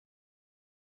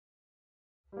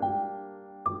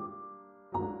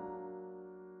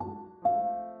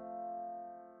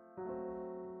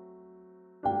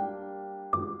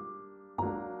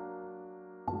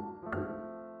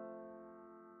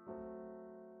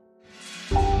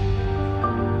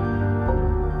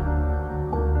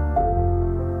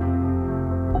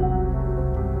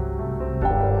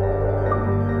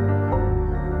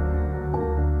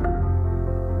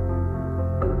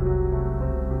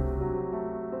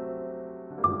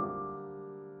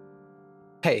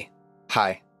Hey,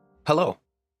 hi, hello.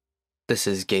 This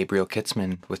is Gabriel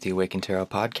Kitzman with the Awaken Tarot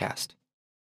podcast.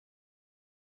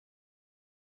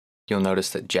 You'll notice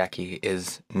that Jackie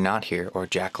is not here, or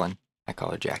Jaclyn. I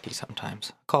call her Jackie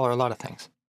sometimes. I call her a lot of things.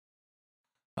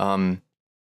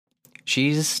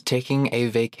 She's taking a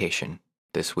vacation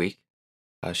this week.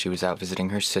 She was out visiting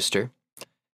her sister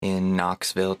in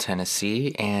Knoxville,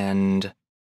 Tennessee, and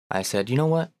I said, you know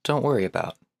what? Don't worry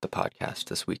about the podcast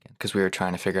this weekend, because we were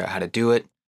trying to figure out how to do it,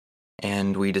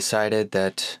 and we decided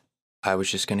that I was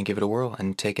just going to give it a whirl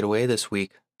and take it away this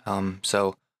week.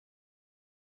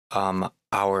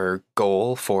 Our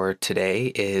goal for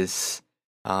today is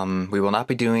we will not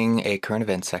be doing a current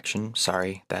event section.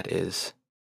 Sorry, that is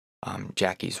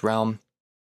Jackie's realm.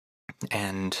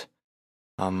 And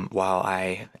while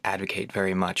I advocate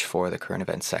very much for the current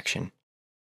event section,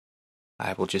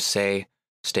 I will just say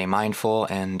stay mindful,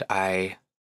 and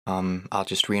I'll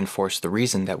just reinforce the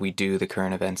reason that we do the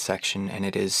current events section, and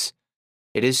it is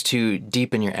to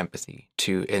deepen your empathy,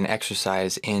 to an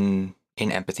exercise in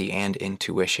empathy and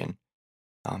intuition.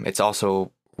 It's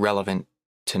also relevant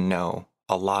to know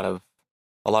a lot of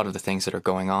the things that are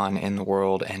going on in the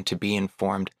world, and to be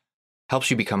informed helps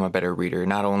you become a better reader,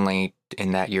 not only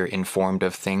in that you're informed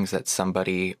of things that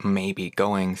somebody may be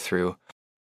going through,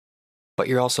 but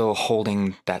you're also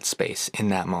holding that space in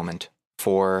that moment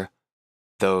for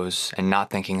those and not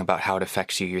thinking about how it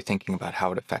affects you. You're thinking about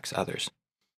how it affects others.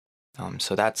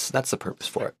 So that's the purpose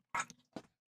for it.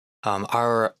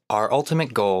 Our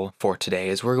ultimate goal for today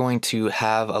is we're going to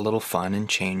have a little fun and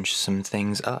change some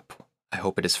things up. I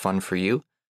hope it is fun for you.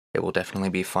 It will definitely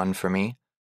be fun for me.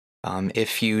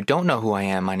 If you don't know who I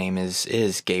am, my name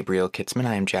is Gabriel Kitzman.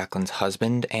 I am Jaclyn's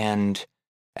husband, and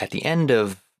at the end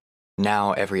of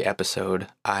now every episode,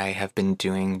 I have been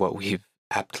doing what we've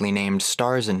aptly named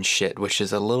Stars and Shit, which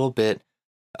is a little bit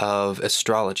of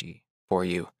astrology for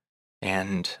you.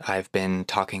 And I've been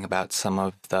talking about some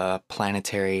of the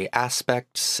planetary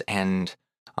aspects and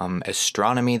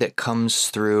astronomy that comes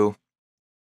through,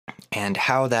 and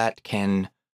how that can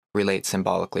relate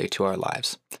symbolically to our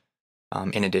lives.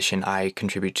 In addition, I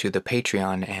contribute to the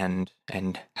Patreon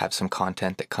and have some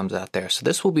content that comes out there. So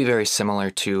this will be very similar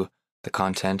to the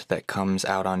content that comes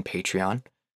out on Patreon.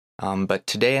 But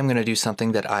today I'm going to do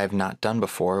something that I've not done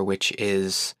before, which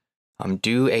is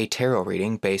do a tarot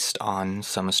reading based on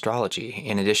some astrology.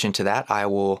 In addition to that, I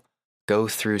will go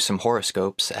through some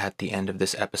horoscopes at the end of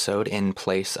this episode in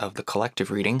place of the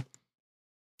collective reading,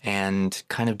 and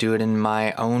kind of do it in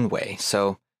my own way.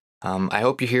 So I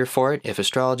hope you're here for it. If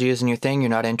astrology isn't your thing, you're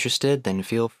not interested, then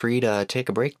feel free to take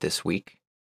a break this week,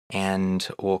 and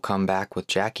we'll come back with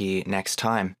Jackie next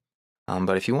time.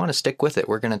 But if you want to stick with it,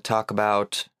 we're going to talk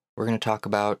about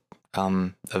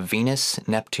a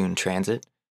Venus-Neptune transit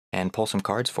and pull some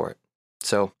cards for it.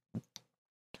 So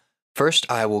first,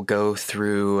 I will go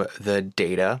through the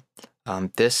data.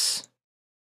 This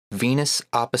Venus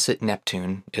opposite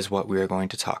Neptune is what we are going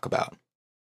to talk about.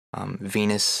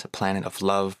 Venus, a planet of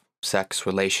love, sex,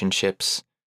 relationships,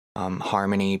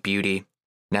 harmony, beauty.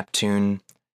 Neptune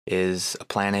is a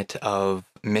planet of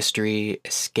mystery,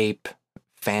 escape,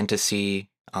 fantasy,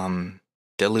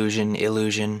 delusion,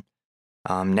 illusion.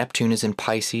 Neptune is in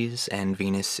Pisces and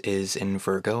Venus is in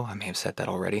Virgo. I may have said that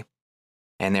already.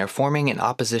 And they're forming an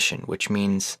opposition, which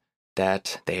means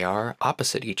that they are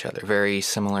opposite each other. Very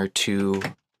similar to...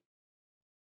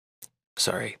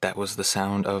 Sorry, that was the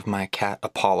sound of my cat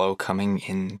Apollo coming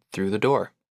in through the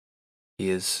door. He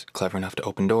is clever enough to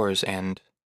open doors, and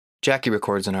Jackie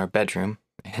records in our bedroom,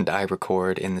 and I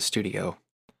record in the studio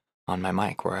on my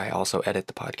mic, where I also edit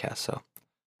the podcast. So,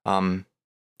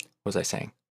 what was I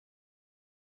saying?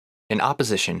 An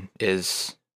opposition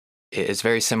is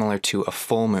very similar to a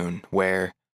full moon,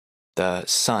 where the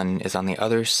sun is on the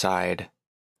other side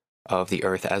of the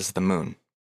earth as the moon.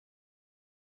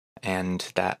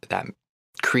 And that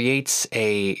creates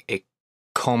a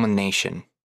culmination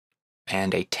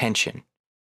and a tension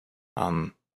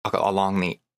along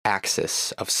the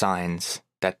axis of signs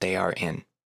that they are in.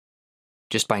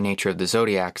 Just by nature of the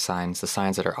zodiac signs, the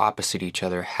signs that are opposite each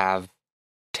other have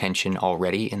tension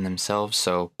already in themselves,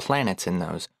 so planets in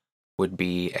those would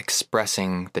be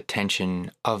expressing the tension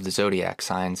of the zodiac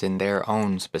signs in their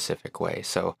own specific way.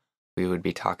 So we would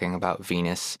be talking about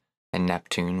Venus and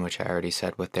Neptune, which I already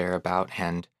said what they're about,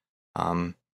 and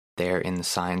they're in the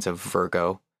signs of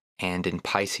Virgo and in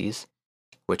Pisces,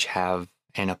 which have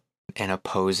an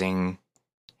opposing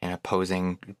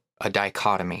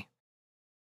dichotomy.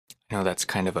 I know that's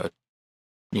kind of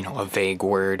a vague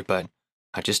word, but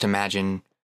just imagine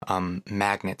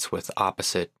magnets with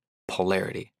opposite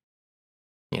polarity.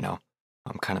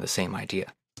 Kind of the same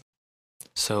idea.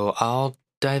 So I'll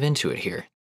dive into it here.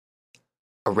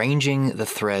 Arranging the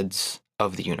threads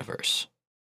of the universe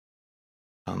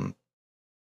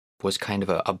was kind of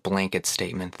a blanket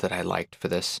statement that I liked for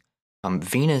this.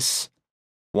 Venus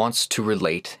wants to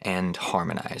relate and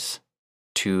harmonize,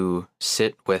 to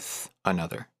sit with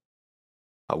another.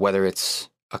 Whether it's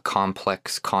a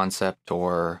complex concept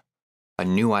or a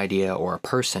new idea or a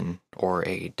person or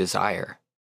a desire.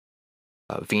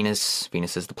 Venus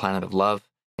is the planet of love.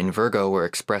 In Virgo, we're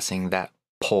expressing that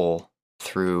pull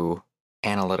through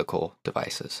analytical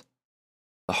devices.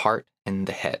 The heart and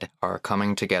the head are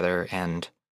coming together, and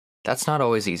that's not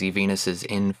always easy. Venus is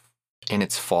in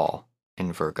its fall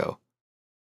in Virgo.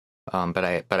 But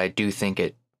I do think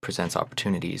it presents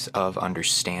opportunities of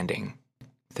understanding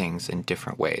things in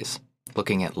different ways,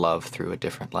 looking at love through a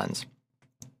different lens.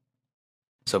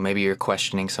 So maybe you're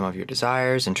questioning some of your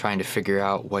desires and trying to figure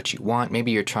out what you want.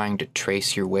 Maybe you're trying to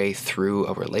trace your way through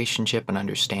a relationship and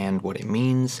understand what it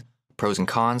means, pros and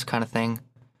cons kind of thing.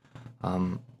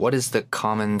 What is the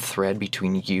common thread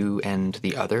between you and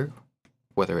the other,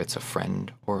 whether it's a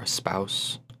friend or a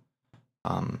spouse?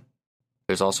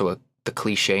 There's also the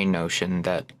cliche notion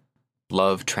that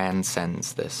love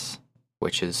transcends this,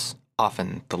 which is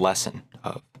often the lesson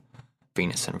of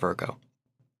Venus and Virgo.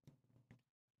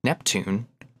 Neptune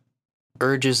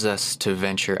urges us to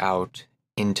venture out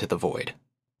into the void,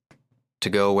 to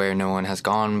go where no one has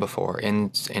gone before,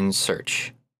 in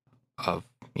search of,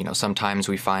 sometimes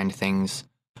we find things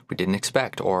we didn't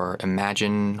expect or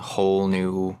imagine whole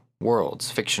new worlds,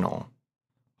 fictional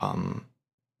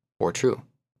or true,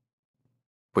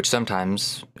 which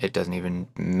sometimes it doesn't even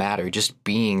matter. Just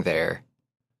being there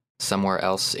somewhere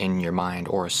else in your mind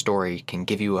or a story can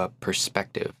give you a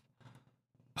perspective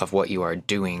of what you are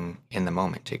doing in the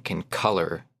moment. It can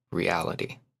color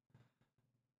reality.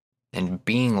 And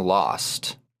being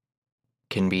lost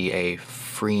can be a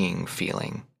freeing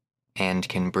feeling and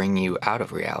can bring you out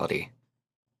of reality.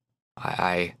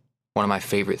 One of my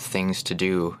favorite things to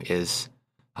do is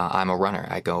I'm a runner.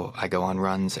 I go on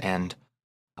runs, and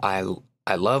I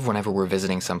love whenever we're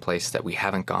visiting someplace that we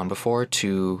haven't gone before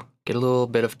to get a little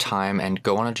bit of time and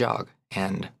go on a jog.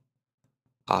 And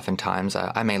oftentimes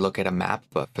I may look at a map,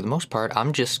 but for the most part,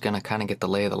 I'm just going to kind of get the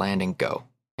lay of the land and go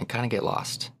and kind of get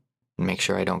lost and make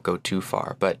sure I don't go too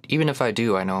far. But even if I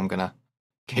do, I know I'm going to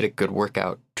get a good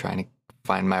workout trying to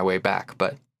find my way back.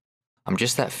 But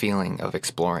just that feeling of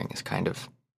exploring is kind of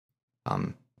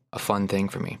a fun thing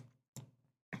for me.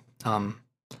 And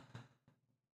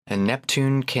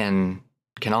Neptune can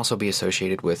also be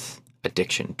associated with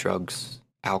addiction, drugs,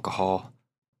 alcohol,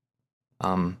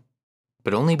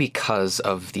 but only because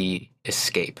of the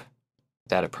escape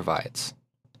that it provides.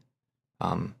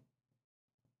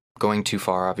 Going too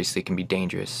far obviously can be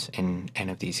dangerous in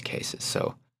any of these cases,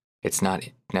 so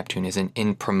Neptune isn't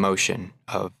in promotion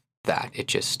of that.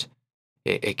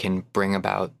 It can bring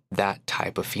about that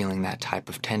type of feeling, that type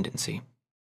of tendency.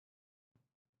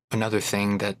 Another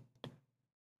thing that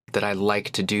I like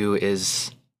to do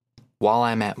is, while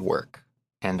I'm at work,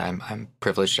 and I'm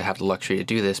privileged to have the luxury to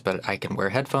do this, but I can wear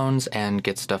headphones and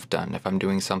get stuff done. If I'm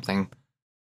doing something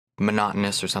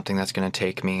monotonous or something that's going to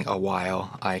take me a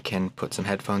while, I can put some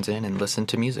headphones in and listen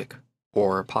to music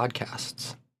or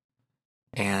podcasts.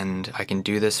 And I can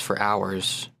do this for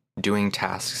hours doing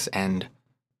tasks, and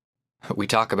we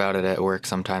talk about it at work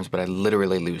sometimes, but I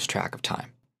literally lose track of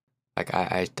time. Like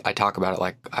I talk about it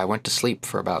like I went to sleep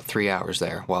for about 3 hours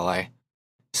there while I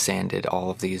sanded all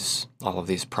of these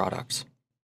products.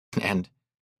 And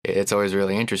it's always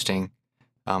really interesting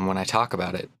when I talk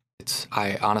about it.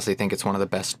 I honestly think it's one of the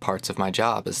best parts of my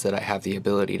job is that I have the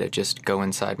ability to just go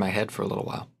inside my head for a little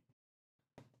while.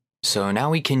 So now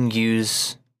we can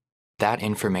use that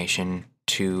information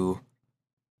to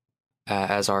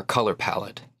as our color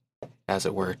palette, as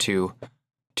it were, to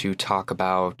talk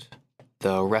about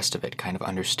the rest of it, kind of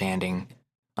understanding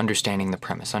the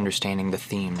premise, understanding the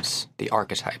themes, the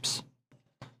archetypes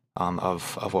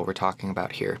of what we're talking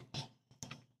about here.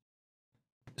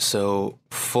 So,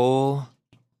 full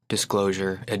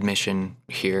disclosure, admission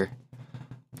here,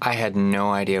 I had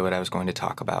no idea what I was going to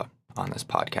talk about on this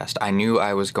podcast. I knew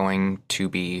I was going to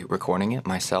be recording it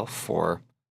myself for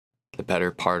the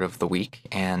better part of the week,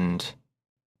 and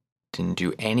didn't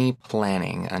do any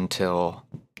planning until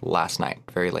last night,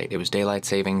 very late. It was daylight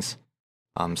savings,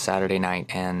 Saturday night,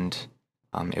 and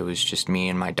it was just me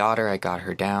and my daughter. I got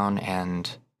her down,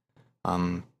 and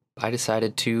I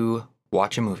decided to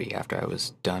watch a movie after I was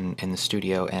done in the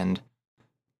studio, and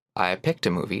I picked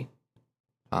a movie.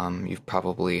 You've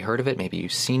probably heard of it, maybe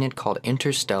you've seen it, called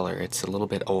Interstellar. It's a little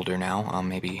bit older now,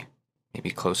 maybe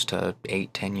close to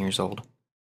 8-10 years old.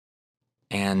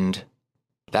 And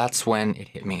that's when it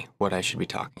hit me what I should be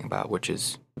talking about, which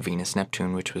is Venus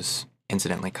Neptune, which was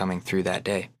incidentally coming through that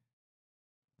day.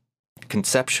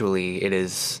 Conceptually, it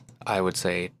is, I would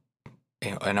say,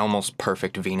 an almost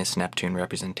perfect Venus Neptune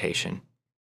representation.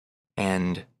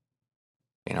 And,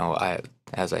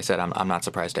 as I said, I'm not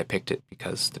surprised I picked it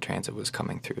because the transit was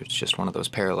coming through. It's just one of those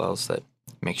parallels that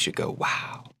makes you go,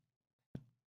 wow.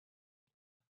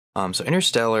 So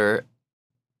Interstellar,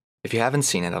 if you haven't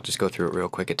seen it, I'll just go through it real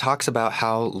quick. It talks about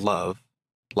how love,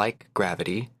 like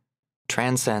gravity,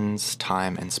 transcends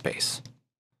time and space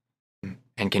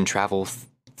and can travel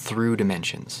through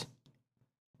dimensions.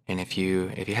 And if you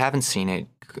haven't seen it,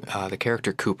 the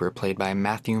character Cooper, played by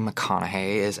Matthew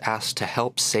McConaughey, is asked to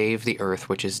help save the Earth,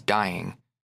 which is dying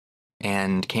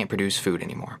and can't produce food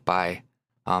anymore, by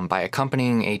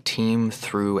accompanying a team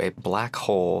through a black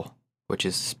hole, which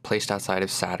is placed outside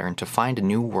of Saturn, to find a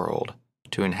new world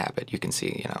to inhabit. You can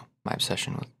see, my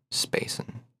obsession with space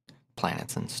and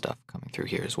planets and stuff coming through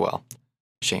here as well,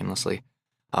 shamelessly.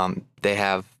 They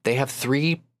have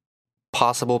 3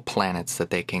 possible planets that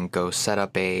they can go set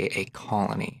up a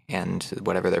colony, and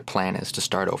whatever their plan is, to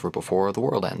start over before the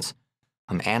world ends.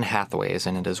 Anne Hathaway is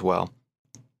in it as well.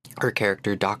 Her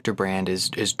character, Dr. Brand, is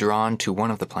drawn to one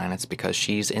of the planets because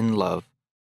she's in love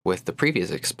with the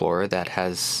previous explorer that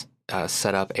has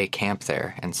set up a camp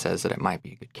there and says that it might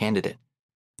be a good candidate.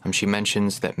 She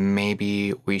mentions that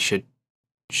maybe we should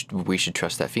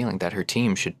trust that feeling, that her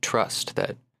team should trust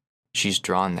that she's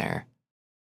drawn there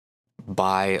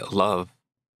by love,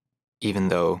 even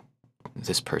though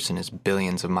this person is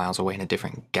billions of miles away in a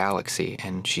different galaxy,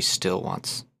 and she still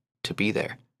wants to be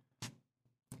there.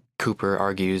 Cooper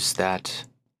argues that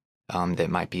that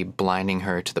might be blinding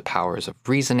her to the powers of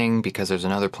reasoning because there's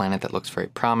another planet that looks very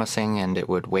promising, and it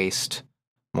would waste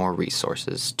more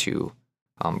resources to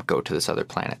go to this other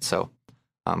planet. So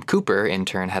Cooper, in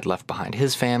turn, had left behind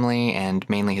his family and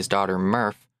mainly his daughter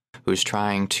Murph, who's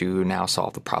trying to now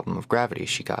solve the problem of gravity.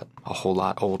 She got a whole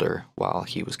lot older while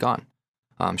he was gone.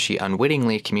 She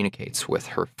unwittingly communicates with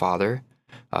her father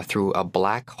through a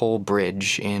black hole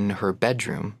bridge in her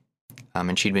bedroom,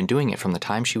 and she'd been doing it from the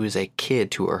time she was a kid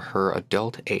to her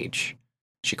adult age.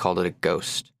 She called it a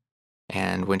ghost.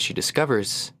 And when she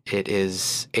discovers it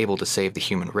is able to save the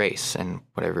human race, and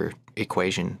whatever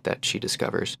equation that she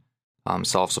discovers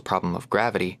solves the problem of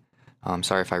gravity.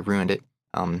 Sorry if I ruined it.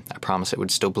 I promise it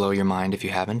would still blow your mind if you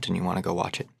haven't and you want to go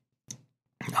watch it.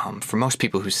 For most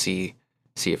people who see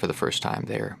it for the first time,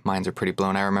 their minds are pretty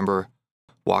blown. I remember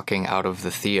walking out of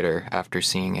the theater after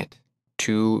seeing it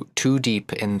too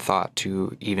deep in thought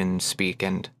to even speak,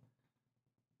 and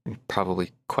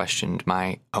probably questioned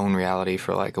my own reality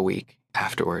for like a week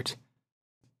afterwards.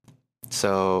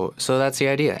 So that's the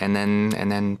idea, and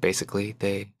then basically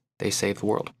they save the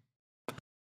world.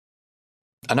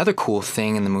 Another cool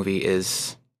thing in the movie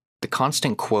is the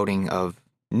constant quoting of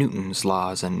Newton's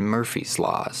laws and Murphy's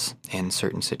laws in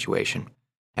certain situations.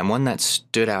 And one that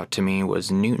stood out to me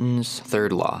was Newton's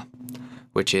third law,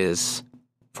 which is,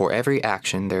 for every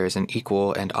action there is an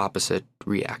equal and opposite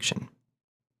reaction.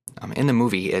 In the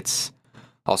movie, it's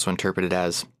also interpreted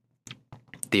as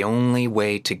the only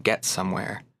way to get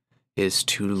somewhere is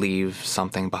to leave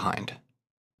something behind.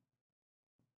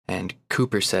 And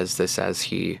Cooper says this as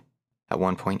he, at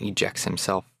one point, ejects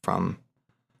himself from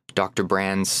Dr.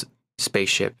 Brand's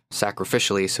spaceship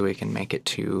sacrificially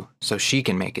so she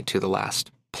can make it to the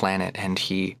last planet, and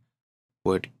he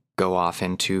would go off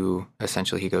into,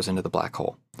 essentially he goes into the black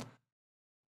hole.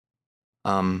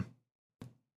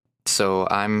 So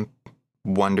I'm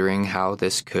wondering how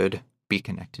this could be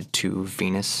connected to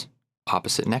Venus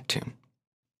opposite Neptune.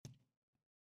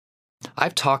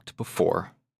 I've talked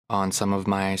before on some of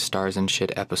my Stars and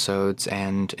Shit episodes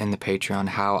and in the Patreon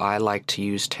how I like to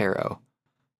use tarot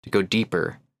to go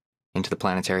deeper into the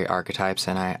planetary archetypes,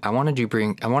 and I wanted to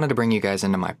bring you guys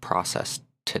into my process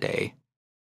today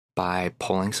by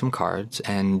pulling some cards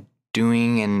and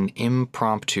doing an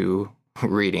impromptu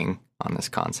reading on this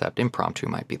concept. Impromptu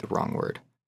might be the wrong word.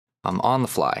 On the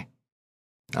fly.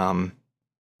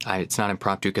 It's not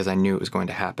impromptu because I knew it was going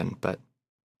to happen, but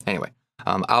anyway,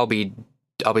 I'll be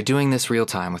doing this real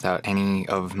time without any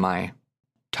of my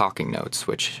talking notes,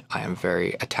 which I am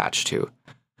very attached to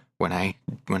when I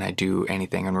do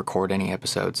anything and record any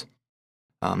episodes.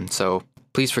 So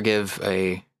please forgive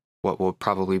what will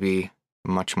probably be a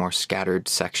much more scattered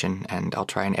section, and I'll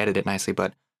try and edit it nicely,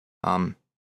 but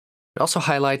it also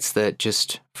highlights that,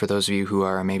 just for those of you who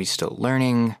are maybe still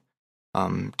learning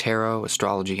tarot,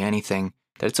 astrology, anything,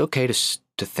 that it's okay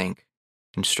to think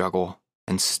and struggle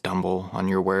and stumble on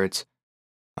your words.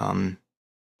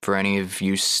 For any of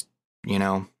you,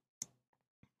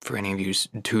 for any of you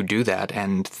who do that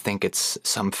and think it's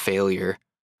some failure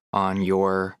on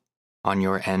your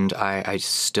end. I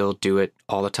still do it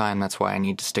all the time. That's why I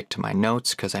need to stick to my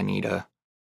notes, because I need a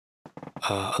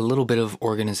little bit of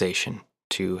organization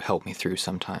to help me through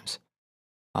sometimes.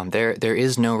 There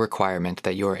is no requirement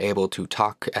that you're able to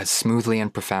talk as smoothly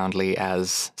and profoundly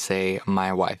as, say,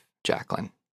 my wife,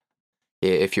 Jaclyn.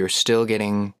 If you're still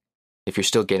getting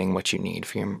what you need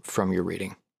from your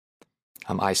reading.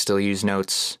 I still use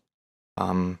notes,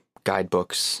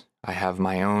 guidebooks. I have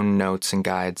my own notes and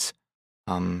guides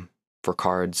for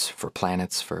cards, for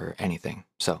planets, for anything.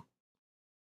 So,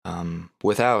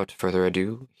 without further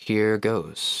ado, here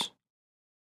goes.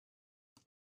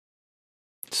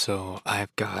 So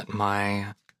I've got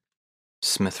my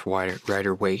Smith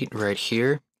Rider-Waite right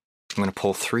here. I'm going to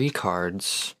pull 3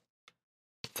 cards.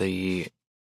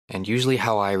 And usually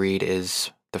how I read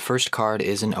is the first card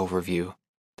is an overview.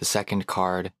 The second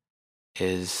card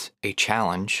is a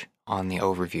challenge on the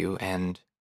overview, and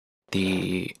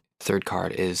the third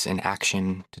card is an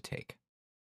action to take.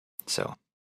 So,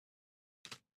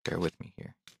 bear with me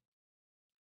here.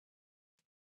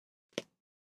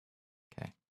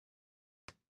 Okay.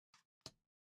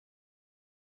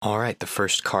 All right, the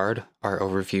first card, our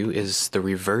overview, is the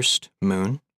reversed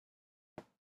moon.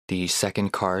 The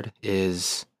second card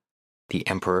is the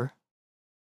Emperor.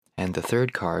 And the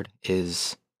third card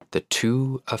is the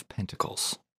Two of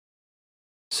Pentacles.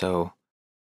 So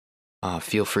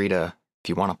feel free to, if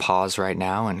you want to pause right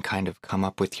now and kind of come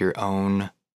up with your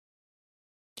own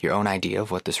idea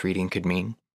of what this reading could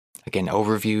mean. Again,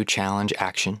 overview, challenge,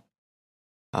 action.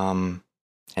 And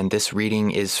this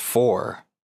reading is for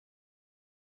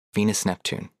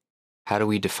Venus-Neptune. How do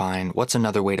we define, what's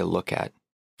another way to look at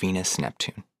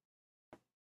Venus-Neptune?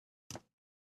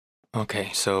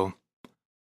 Okay, so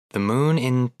the moon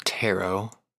in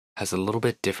tarot has a little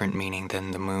bit different meaning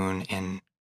than the moon in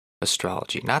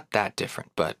astrology. Not that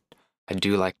different, but I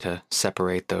do like to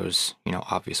separate those,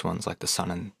 obvious ones like the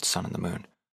sun and the moon.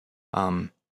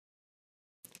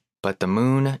 But the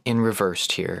moon in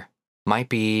reversed here might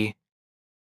be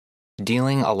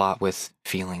dealing a lot with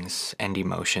feelings and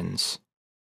emotions,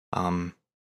 and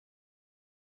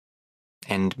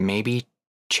maybe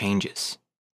changes.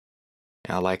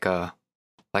 Like a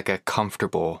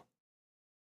comfortable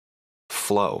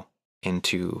flow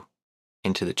into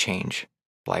the change,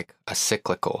 like a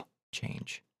cyclical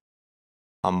change.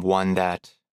 One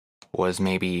that was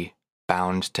maybe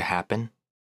bound to happen.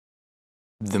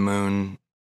 The moon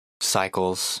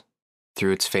cycles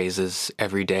through its phases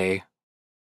every day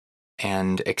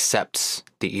and accepts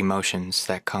the emotions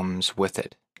that comes with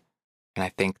it. And I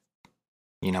think,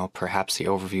 perhaps the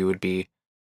overview would be,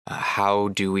 how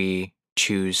do we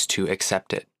choose to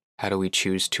accept it? How do we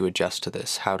choose to adjust to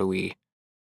this?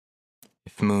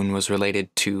 If moon was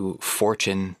related to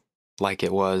fortune, like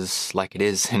it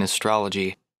is in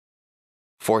astrology,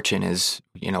 fortune is,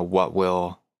 what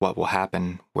will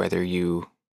happen, whether you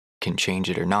can change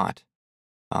it or not.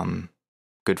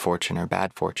 Good fortune or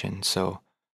bad fortune. So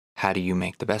how do you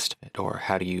make the best of it? Or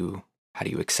how do you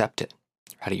accept it?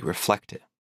 How do you reflect it?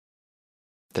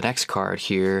 The next card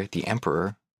here, the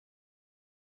Emperor,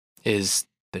 is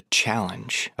the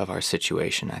challenge of our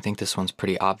situation. I think this one's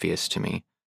pretty obvious to me.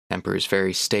 Emperor is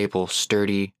very stable,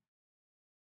 sturdy,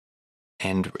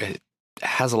 and it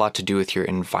has a lot to do with your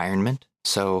environment.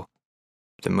 So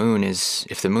if the moon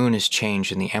is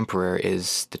changed, and the Emperor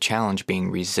is the challenge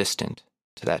being resistant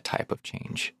to that type of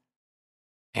change.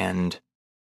 And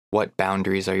what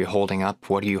boundaries are you holding up?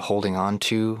 What are you holding on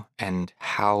to? And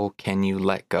how can you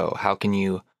let go? How can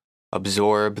you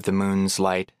absorb the moon's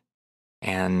light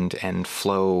and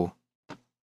flow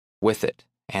with it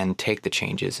and take the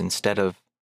changes instead of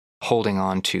holding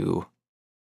on to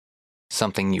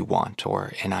something you want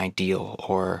or an ideal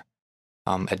or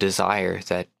a desire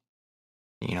that,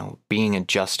 being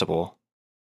adjustable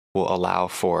will allow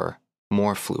for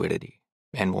more fluidity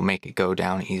and will make it go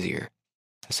down easier,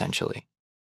 essentially.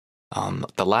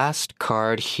 The last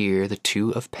card here, the Two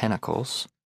of Pentacles,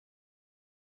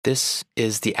 this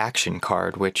is the action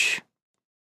card, which,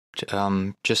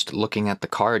 just looking at the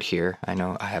card here, I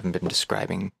know I haven't been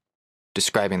describing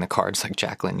the cards like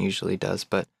Jaclyn usually does,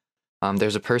 but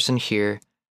there's a person here,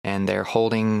 and they're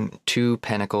holding 2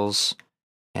 pentacles,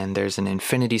 and there's an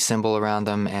infinity symbol around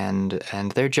them, and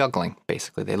they're juggling,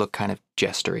 basically. They look kind of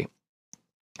gestury.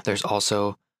 There's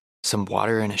also some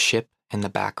water in a ship in the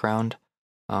background.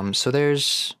 So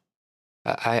there's,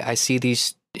 I see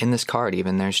these, in this card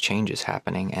even, there's changes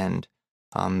happening, and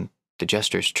the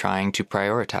jester's trying to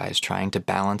prioritize, trying to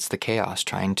balance the chaos,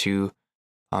 trying to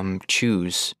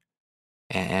choose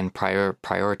and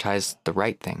prioritize the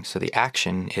right thing. So the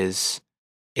action is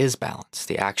balance.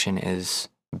 The action is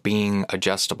being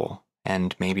adjustable,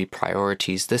 and maybe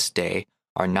priorities this day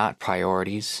are not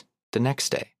priorities the next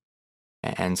day.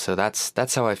 And so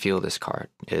that's how I feel this card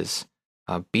is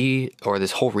or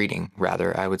this whole reading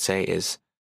rather, I would say, is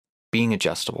being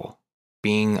adjustable,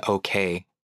 being okay,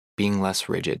 being less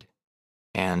rigid,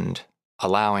 and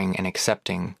allowing and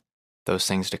accepting those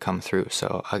things to come through.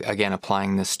 So again,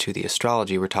 applying this to the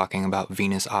astrology, we're talking about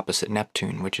Venus opposite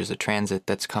Neptune, which is a transit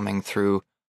that's coming through,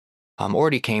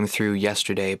 already came through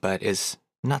yesterday, but is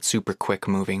not super quick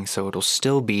moving. So it'll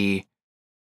still be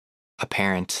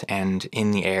apparent and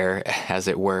in the air, as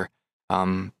it were,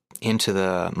 into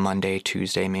the Monday,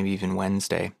 Tuesday, maybe even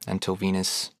Wednesday, until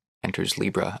Venus enters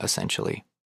Libra, essentially.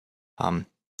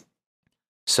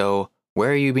 So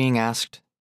where are you being asked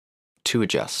to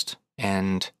adjust,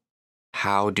 and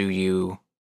how do you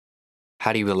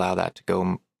allow that to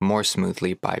go more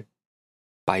smoothly by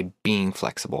being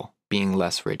flexible, being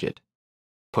less rigid,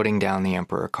 putting down the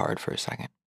Emperor card for a second?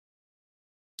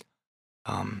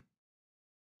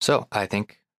 So I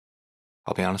think,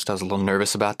 I'll be honest, I was a little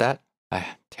nervous about that.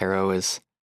 Tarot is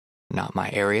not my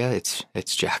area. It's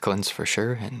Jaclyn's for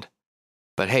sure.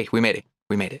 But hey, we made it.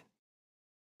 We made it.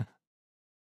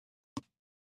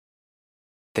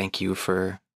 Thank you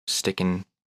for sticking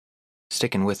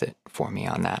with it for me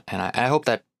on that, and I hope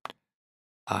that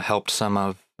helped some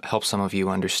of you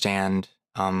understand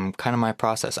kind of my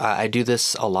process. I do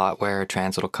this a lot where a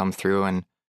transit will come through and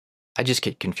I just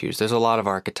get confused. There's a lot of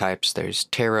archetypes. There's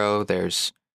tarot,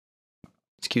 there's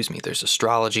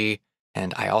astrology,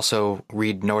 and I also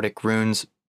read Nordic runes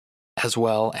as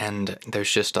well, and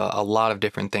there's just a lot of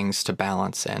different things to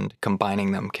balance, and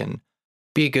combining them can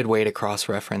be a good way to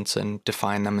cross-reference and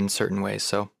define them in certain ways.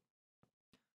 So,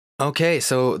 okay,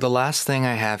 so the last thing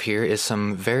I have here is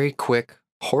some very quick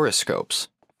horoscopes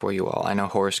for you all. I know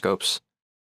horoscopes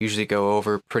usually go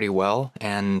over pretty well,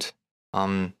 and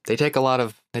they take a lot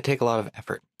of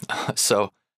effort.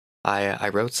 So I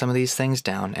wrote some of these things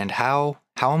down, and how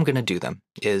I'm going to do them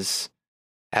is,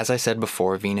 as I said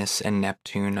before, Venus and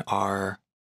Neptune are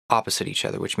opposite each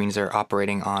other, which means they're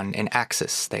operating on an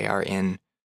axis. They are in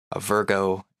a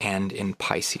Virgo and in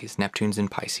Pisces. Neptune's in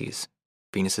Pisces,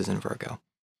 Venus is in Virgo.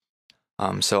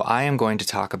 So I am going to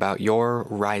talk about your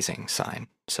rising sign.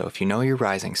 So if you know your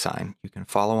rising sign, you can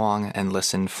follow along and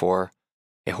listen for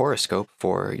a horoscope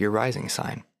for your rising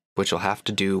sign, which will have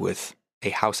to do with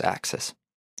a house axis.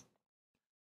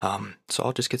 So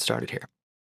I'll just get started here.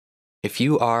 If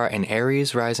you are an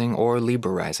Aries rising or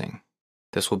Libra rising,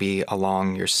 this will be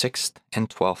along your 6th and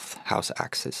 12th house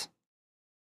axis,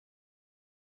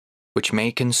 which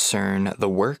may concern the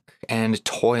work and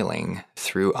toiling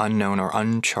through unknown or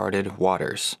uncharted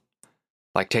waters,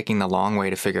 like taking the long way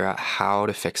to figure out how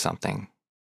to fix something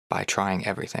by trying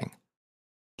everything.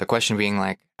 The question being,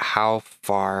 like, how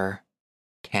far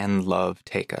can love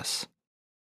take us?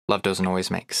 Love doesn't always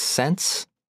make sense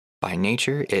by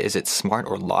nature. Is it smart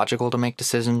or logical to make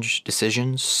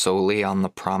decisions solely on the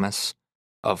promise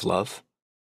of love?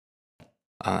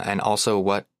 And also,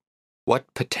 what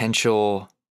potential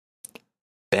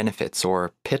benefits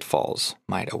or pitfalls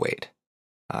might await?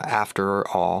 After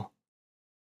all,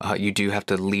 you do have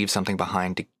to leave something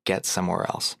behind to get somewhere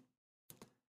else.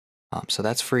 So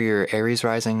that's for your Aries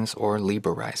risings or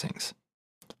Libra risings.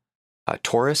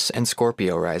 Taurus and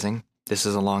Scorpio rising. This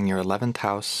is along your 11th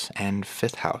house and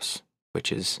 5th house,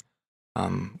 which is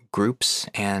groups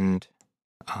in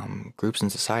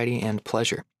society and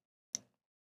pleasure.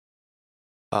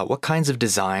 What kinds of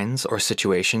designs or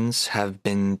situations have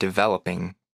been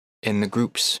developing in the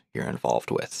groups you're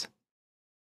involved with?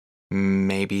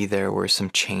 Maybe there were some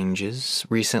changes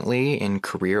recently in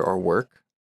career or work,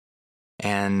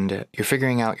 and you're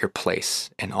figuring out your place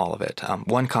in all of it.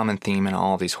 One common theme in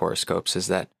all of these horoscopes is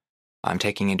that I'm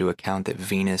taking into account that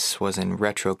Venus was in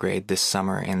retrograde this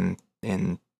summer in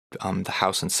the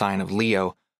house and sign of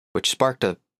Leo, which sparked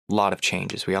a lot of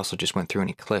changes. We also just went through an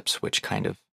eclipse, which kind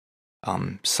of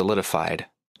solidified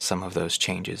some of those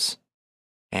changes.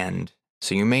 And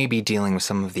so you may be dealing with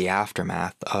some of the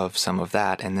aftermath of some of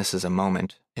that, and this is a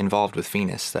moment involved with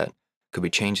Venus that could be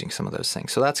changing some of those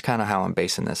things. So that's kind of how I'm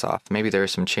basing this off. Maybe there are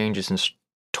some changes in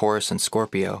Taurus and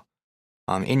Scorpio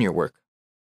in your work,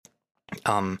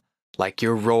 like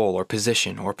your role or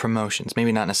position or promotions.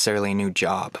 Maybe not necessarily a new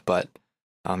job, but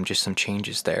just some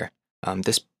changes there.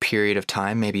 This period of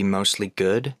time may be mostly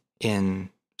good in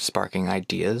sparking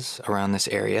ideas around this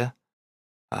area.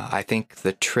 I think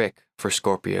the trick for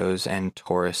Scorpios and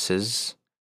Tauruses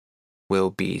will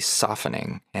be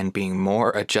softening and being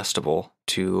more adjustable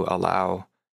to allow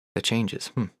the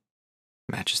changes.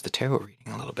 matches the tarot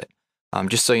reading a little bit.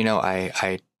 Just so you know,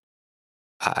 I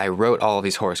wrote all of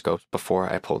these horoscopes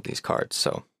before I pulled these cards,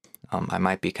 so I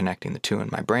might be connecting the two in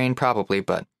my brain, probably,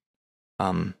 but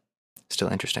still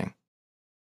interesting.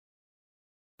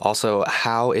 Also,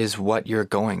 how is what you're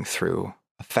going through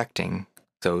affecting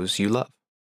those you love?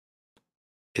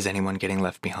 Is anyone getting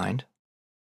left behind?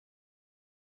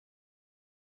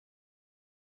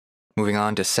 Moving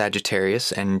on to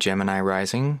Sagittarius and Gemini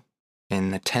rising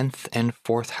in the 10th and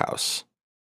 4th house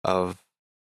of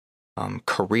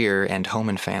career and home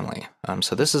and family.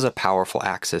 So this is a powerful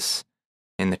axis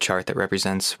in the chart that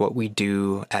represents what we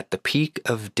do at the peak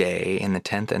of day in the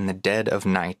 10th and the dead of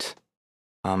night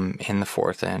in the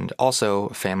 4th, and also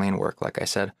family and work, like I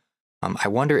said. I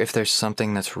wonder if there's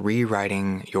something that's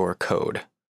rewriting your code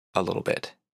a little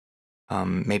bit.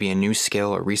 Maybe a new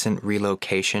skill, a recent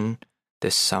relocation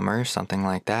this summer, something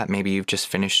like that. Maybe you've just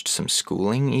finished some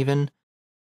schooling even.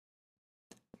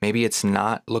 Maybe it's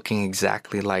not looking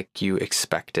exactly like you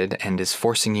expected and is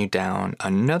forcing you down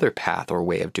another path or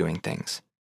way of doing things.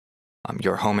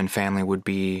 Your home and family would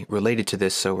be related to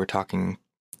this, so we're talking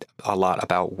a lot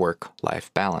about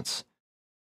work-life balance.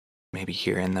 Maybe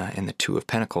here in the Two of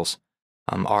Pentacles.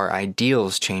 Are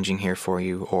ideals changing here for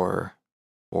you, or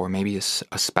maybe a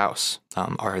spouse?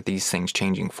 Are these things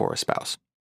changing for a spouse?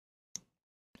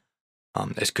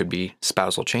 This could be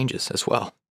spousal changes as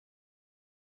well.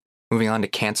 Moving on to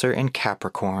Cancer and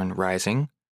Capricorn rising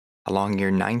along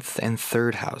your 9th and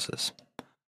 3rd houses.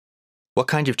 What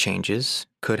kind of changes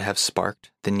could have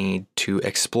sparked the need to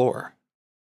explore?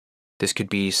 This could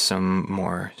be some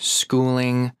more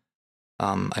schooling,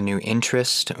 a new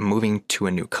interest, moving to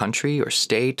a new country or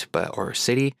state or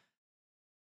city.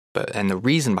 And the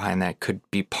reason behind that could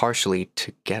be partially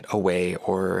to get away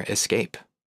or escape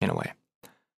in a way.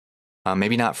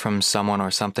 Maybe not from someone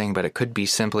or something, but it could be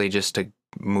simply just to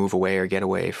move away or get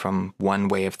away from one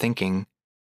way of thinking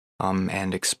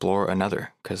and explore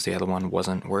another because the other one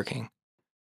wasn't working.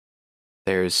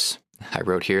 I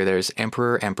wrote here, there's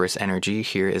Emperor, Empress energy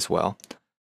here as well.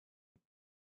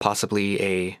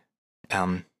 Possibly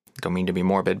don't mean to be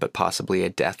morbid, but possibly a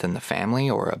death in the family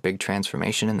or a big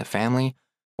transformation in the family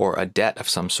or a debt of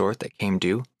some sort that came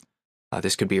due.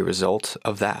 This could be a result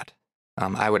of that.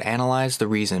 I would analyze the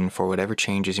reason for whatever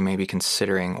changes you may be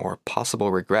considering or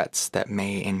possible regrets that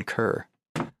may incur.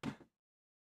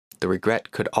 The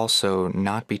regret could also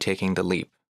not be taking the leap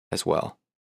as well.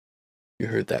 You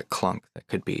heard that clunk. That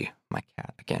could be my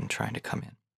cat again trying to come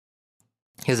in.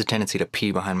 He has a tendency to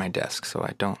pee behind my desk, so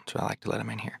I like to let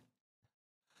him in here.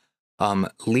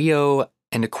 Leo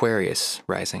and Aquarius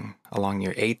rising along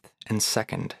your 8th and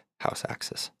 2nd house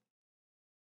axis.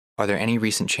 Are there any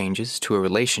recent changes to a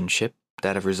relationship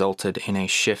that have resulted in a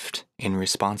shift in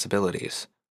responsibilities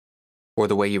or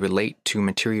the way you relate to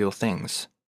material things?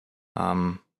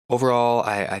 Overall,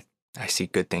 I see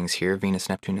good things here.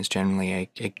 Venus-Neptune is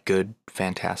generally a good,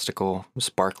 fantastical,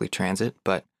 sparkly transit,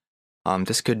 but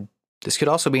this could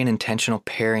also be an intentional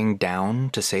paring down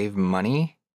to save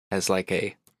money as like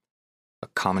a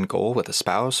common goal with a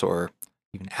spouse, or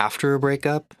even after a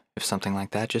breakup, if something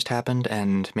like that just happened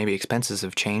and maybe expenses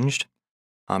have changed.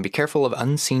 Be careful of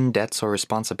unseen debts or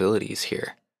responsibilities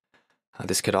here.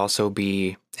 This could also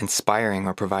be inspiring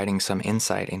or providing some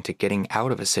insight into getting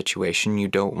out of a situation you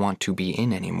don't want to be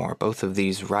in anymore. Both of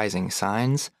these rising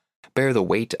signs bear the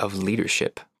weight of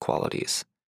leadership qualities,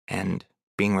 and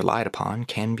being relied upon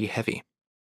can be heavy.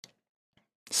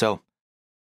 So,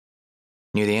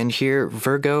 near the end here,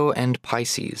 Virgo and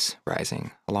Pisces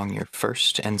rising along your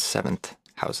 1st and 7th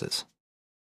houses.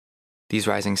 These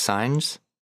rising signs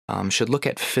should look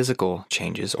at physical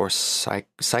changes or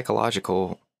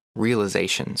psychological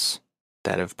realizations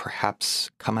that have perhaps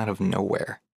come out of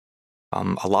nowhere.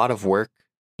 A lot of work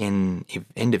in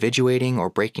individuating or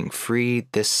breaking free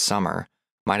this summer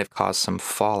might have caused some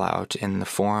fallout in the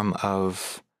form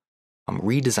of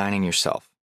redesigning yourself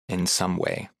in some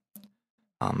way.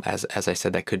 As I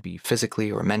said, that could be physically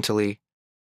or mentally.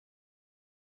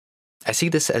 I see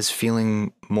this as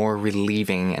feeling more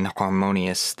relieving and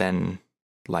harmonious than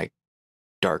like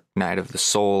dark night of the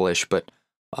soul-ish, but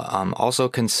also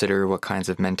consider what kinds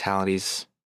of mentalities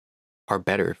are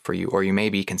better for you, or you may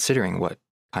be considering what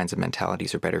kinds of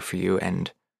mentalities are better for you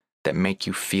and that make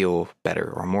you feel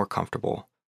better or more comfortable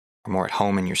or more at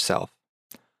home in yourself.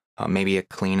 Maybe a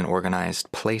clean and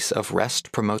organized place of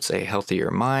rest promotes a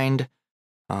healthier mind.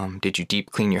 Did you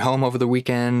deep clean your home over the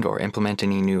weekend or implement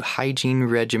any new hygiene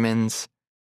regimens?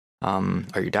 Are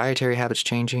your dietary habits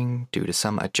changing due to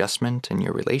some adjustment in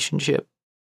your relationship?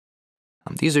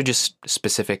 These are just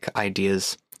specific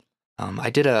ideas. I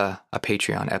did a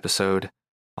Patreon episode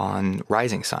on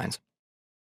rising signs,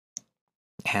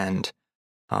 and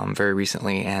very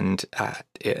recently, and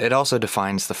it also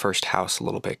defines the first house a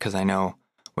little bit, because I know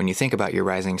when you think about your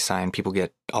rising sign, people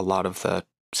get a lot of the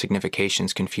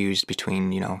significations confused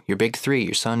between, your big three,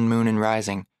 your sun, moon, and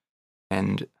rising.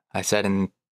 And I said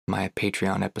in my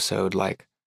Patreon episode, like,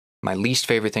 my least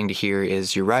favorite thing to hear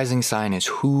is your rising sign is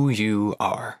who you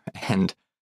are. And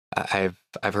I've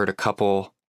heard a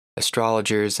couple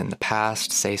astrologers in the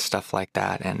past say stuff like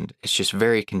that, and it's just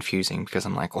very confusing, because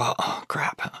I'm like, well, oh,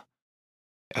 crap.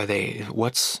 Are they,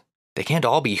 they can't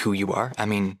all be who you are. I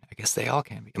mean, I guess they all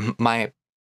can be. I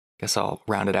guess I'll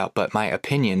round it out, but my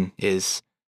opinion is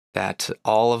that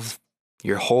all of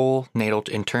your whole natal,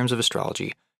 in terms of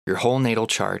astrology, your whole natal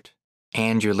chart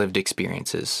and your lived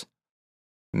experiences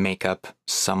make up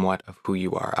somewhat of who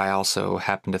you are. I also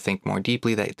happen to think more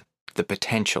deeply that the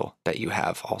potential that you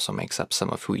have also makes up some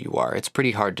of who you are. It's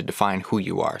pretty hard to define who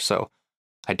you are, so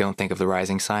I don't think of the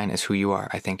rising sign as who you are.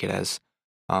 I think it as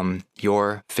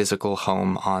your physical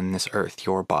home on this earth,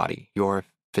 your body, your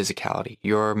physicality,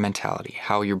 your mentality,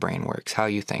 how your brain works, how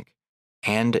you think.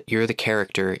 And you're the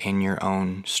character in your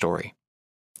own story.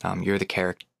 You're the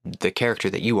character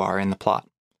that you are in the plot.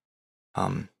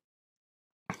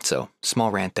 So,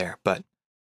 small rant there, but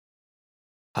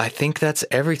I think that's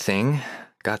everything.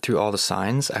 Got through all the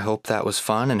signs. I hope that was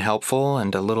fun and helpful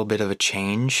and a little bit of a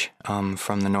change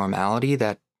from the normality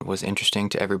that was interesting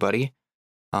to everybody.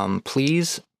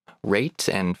 Please rate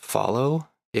and follow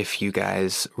if you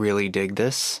guys really dig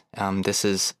this. This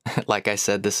is, like I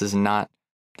said, this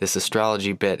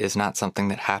astrology bit is not something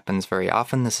that happens very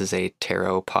often. This is a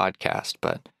tarot podcast,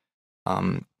 but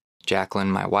Jaclyn,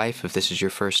 my wife, if this is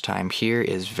your first time here,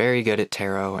 is very good at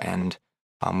tarot, and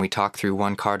we talk through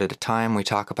one card at a time. We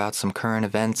talk about some current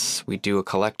events. We do a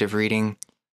collective reading,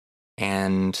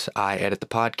 and I edit the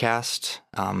podcast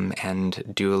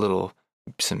and do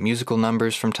some musical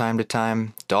numbers from time to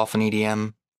time. Dolphin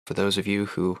EDM for those of you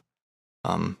who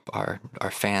are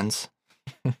fans.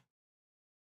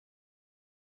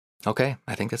 Okay,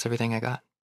 I think that's everything I got.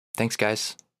 Thanks,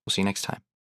 guys. We'll see you next time.